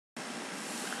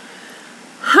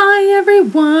Hi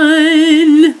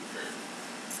everyone.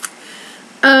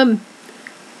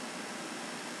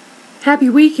 Happy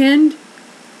weekend.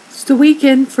 It's the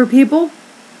weekend for people.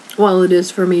 Well, it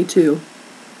is for me too.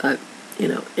 But,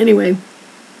 anyway.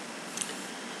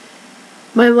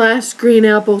 My last green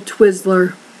apple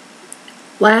Twizzler.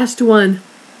 Last one.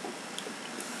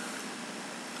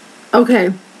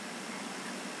 Okay.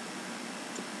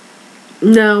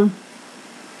 Now,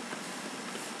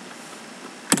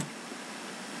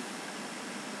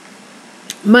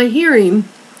 my hearing,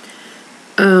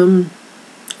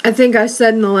 I think I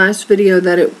said in the last video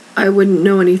that I wouldn't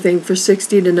know anything for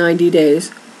 60 to 90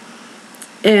 days.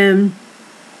 And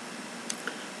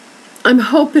I'm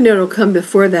hoping it'll come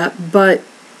before that, but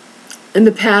in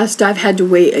the past I've had to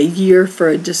wait a year for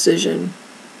a decision.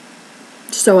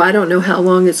 So I don't know how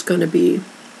long it's going to be.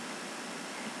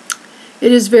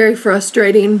 It is very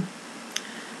frustrating,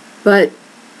 but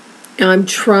I'm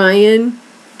trying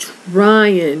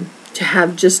to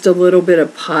have just a little bit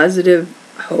of positive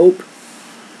hope.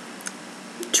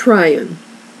 Trying.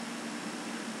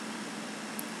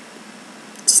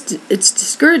 It's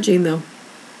discouraging though.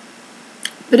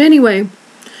 But anyway,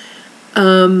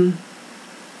 I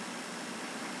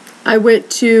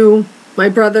went to my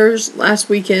brother's last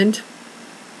weekend,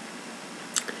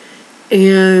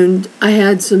 and I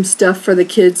had some stuff for the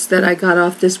kids that I got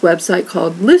off this website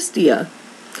called Listia.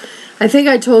 I think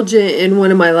I told you in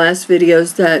one of my last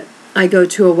videos that I go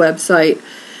to a website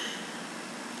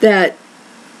that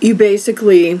you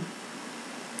basically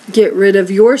get rid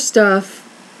of your stuff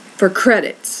for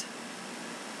credits.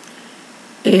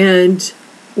 And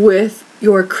with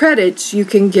your credits, you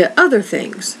can get other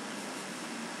things.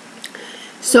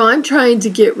 So I'm trying to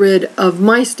get rid of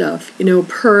my stuff,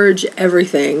 purge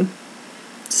everything,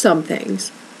 some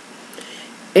things,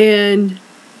 and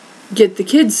get the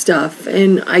kids' stuff.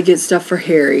 And I get stuff for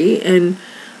Harry, and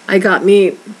I got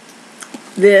me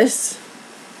this.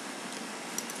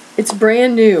 It's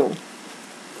brand new.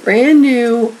 Brand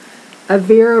new, a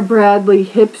Vera Bradley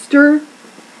hipster.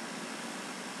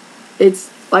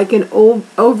 It's like an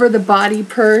over-the-body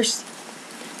purse.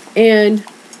 And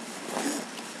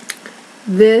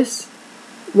this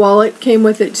wallet came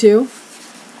with it too.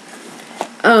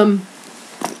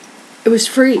 It was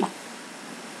free.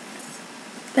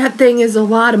 That thing is a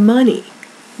lot of money.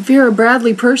 Vera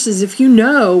Bradley purses, if you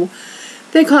know,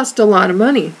 they cost a lot of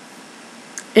money.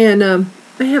 And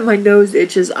I have my nose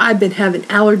itches. I've been having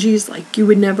allergies like you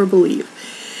would never believe.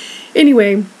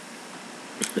 Anyway,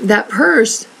 that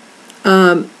purse,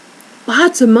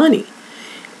 lots of money.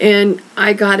 And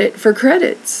I got it for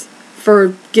credits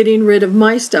for getting rid of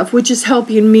my stuff, which is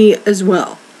helping me as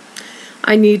well.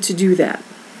 I need to do that.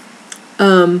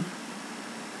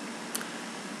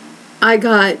 I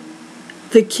got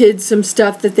the kids some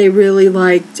stuff that they really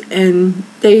liked, and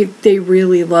they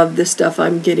really love the stuff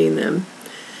I'm getting them.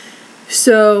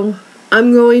 So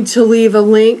I'm going to leave a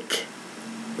link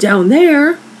down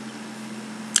there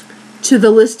to the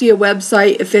Listia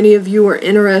website. If any of you are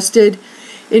interested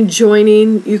in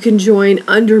joining, you can join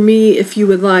under me if you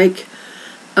would like.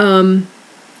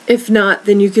 If not,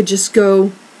 then you could just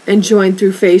go and join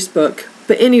through Facebook.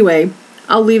 But anyway,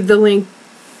 I'll leave the link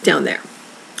down there.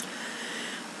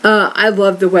 I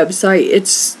love the website.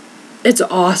 It's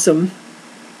awesome.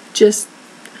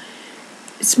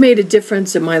 It's made a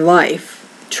difference in my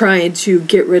life, trying to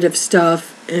get rid of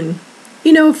stuff. And,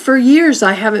 for years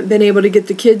I haven't been able to get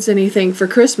the kids anything for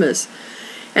Christmas.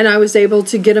 And I was able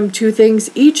to get them 2 things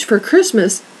each for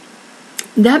Christmas.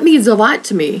 That means a lot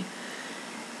to me.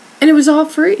 And it was all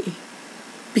free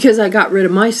because I got rid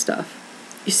of my stuff.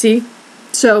 You see?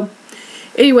 So,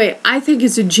 anyway, I think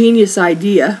it's a genius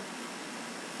idea.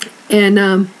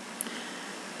 And,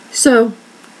 so,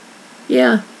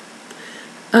 yeah.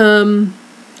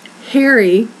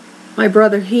 Harry, my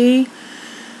brother,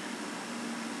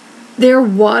 their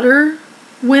water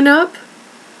went up.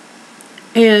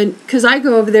 And, because I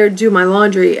go over there to do my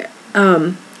laundry,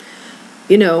 and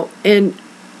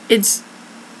it's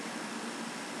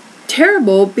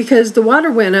terrible because the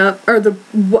water went up, the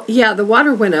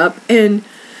water went up, and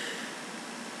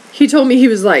he told me, he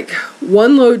was like,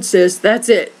 1 load, sis, that's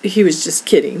it. He was just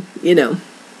kidding, He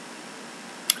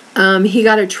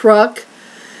got a truck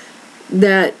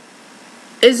that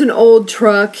is an old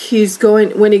truck.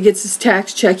 When he gets his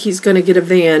tax check, he's going to get a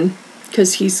van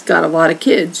because he's got a lot of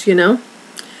kids, And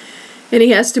he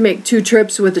has to make 2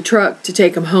 trips with the truck to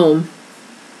take them home.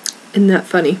 Isn't that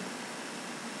funny?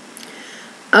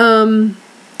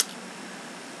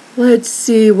 Let's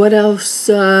see, what else?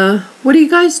 What are you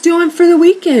guys doing for the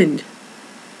weekend?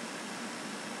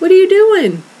 What are you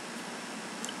doing?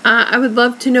 I would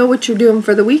love to know what you're doing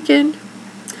for the weekend.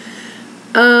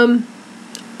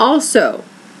 Also,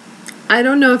 I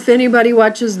don't know if anybody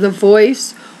watches The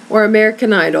Voice or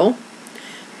American Idol,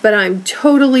 but I'm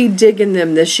totally digging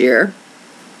them this year.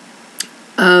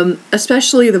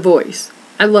 Especially The Voice.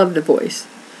 I love The Voice.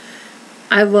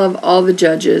 I love all the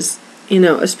judges,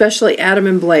 especially Adam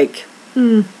and Blake.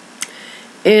 And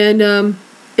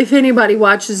if anybody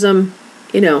watches them,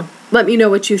 let me know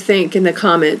what you think in the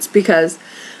comments, because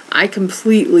I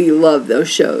completely love those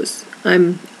shows.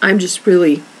 I'm just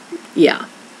really, yeah.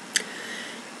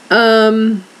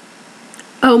 Oh,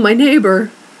 my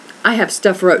neighbor, I have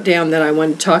stuff wrote down that I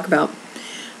want to talk about.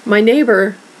 My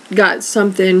neighbor got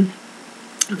something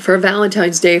for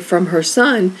Valentine's Day from her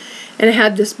son, and it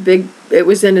had it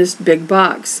was in this big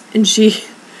box, and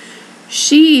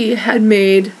she had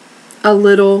made a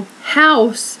little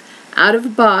house out of a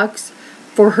box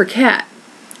for her cat.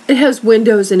 It has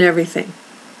windows and everything.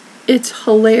 It's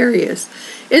hilarious.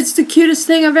 It's the cutest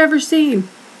thing I've ever seen.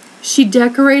 She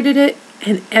decorated it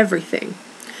and everything.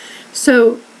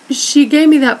 So she gave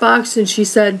me that box and she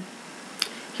said,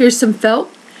 here's some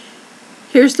felt.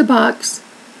 Here's the box.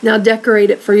 Now decorate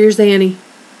it for your Zanny.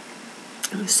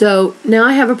 So now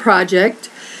I have a project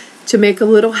to make a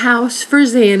little house for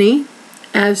Zanny.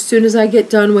 As soon as I get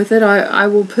done with it, I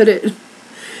will put it,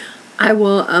 I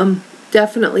will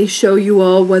definitely show you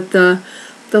all what the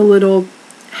little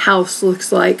house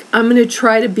looks like. I'm going to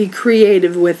try to be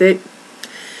creative with it.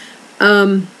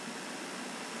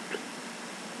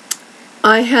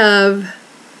 I have,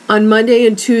 on Monday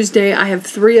and Tuesday, I have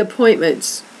 3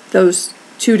 appointments those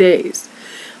 2 days.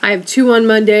 I have 2 on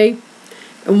Monday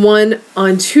and 1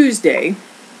 on Tuesday.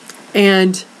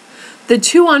 And the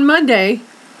 2 on Monday,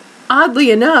 oddly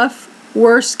enough,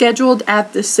 were scheduled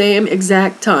at the same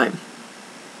exact time.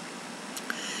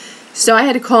 So I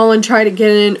had to call and try to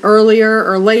get in earlier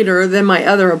or later than my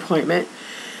other appointment.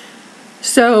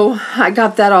 So I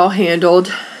got that all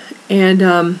handled, and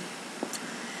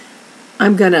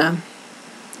I'm going to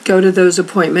go to those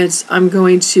appointments. I'm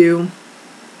going to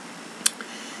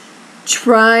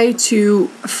try to,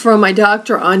 from my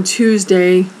doctor on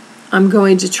Tuesday, I'm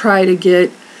going to try to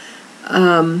get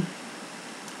a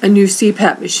new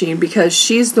CPAP machine, because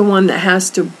she's the one that has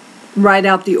to write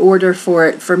out the order for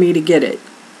it for me to get it.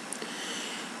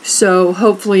 So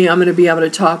hopefully I'm going to be able to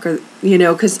talk,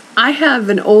 because I have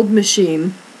an old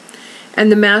machine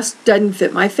and the mask doesn't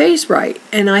fit my face right,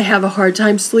 and I have a hard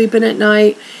time sleeping at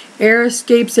night. Air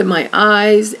escapes in my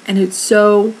eyes, and it's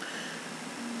so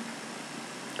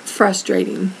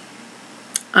frustrating.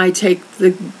 I take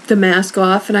the mask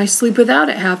off and I sleep without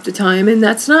it half the time, and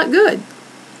that's not good.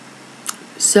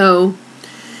 So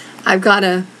I've got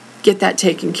to get that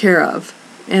taken care of,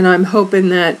 and I'm hoping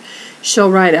that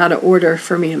she'll write out an order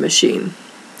for me a machine.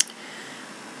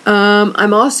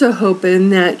 I'm also hoping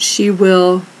that she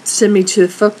will send me to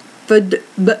let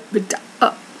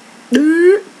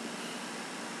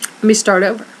me start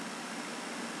over.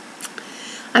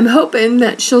 I'm hoping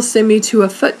that she'll send me to a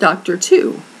foot doctor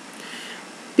too,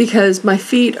 because my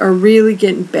feet are really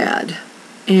getting bad,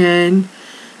 and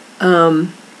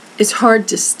it's hard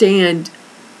to stand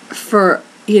for,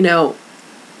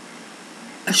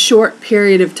 a short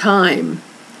period of time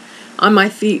on my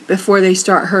feet before they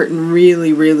start hurting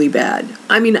really, really bad.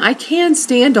 I mean, I can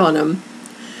stand on them,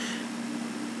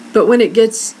 but when it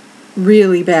gets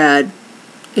really bad,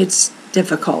 it's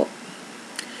difficult.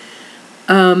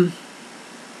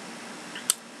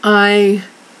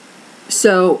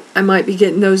 So I might be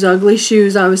getting those ugly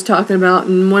shoes I was talking about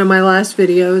in one of my last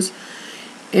videos,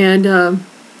 and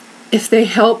if they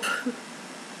help,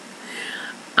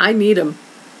 I need them.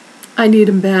 I need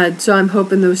them bad, so I'm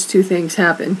hoping those 2 things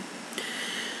happen.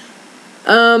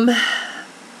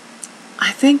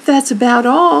 I think that's about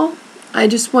all. I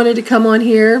just wanted to come on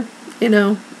here.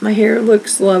 My hair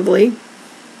looks lovely.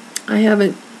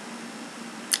 I've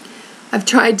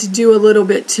tried to do a little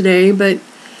bit today, but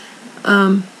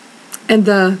and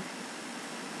the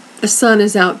sun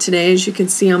is out today, as you can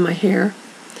see on my hair.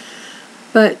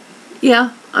 But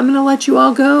yeah, I'm going to let you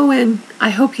all go, and I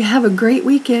hope you have a great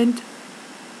weekend.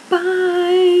 Bye.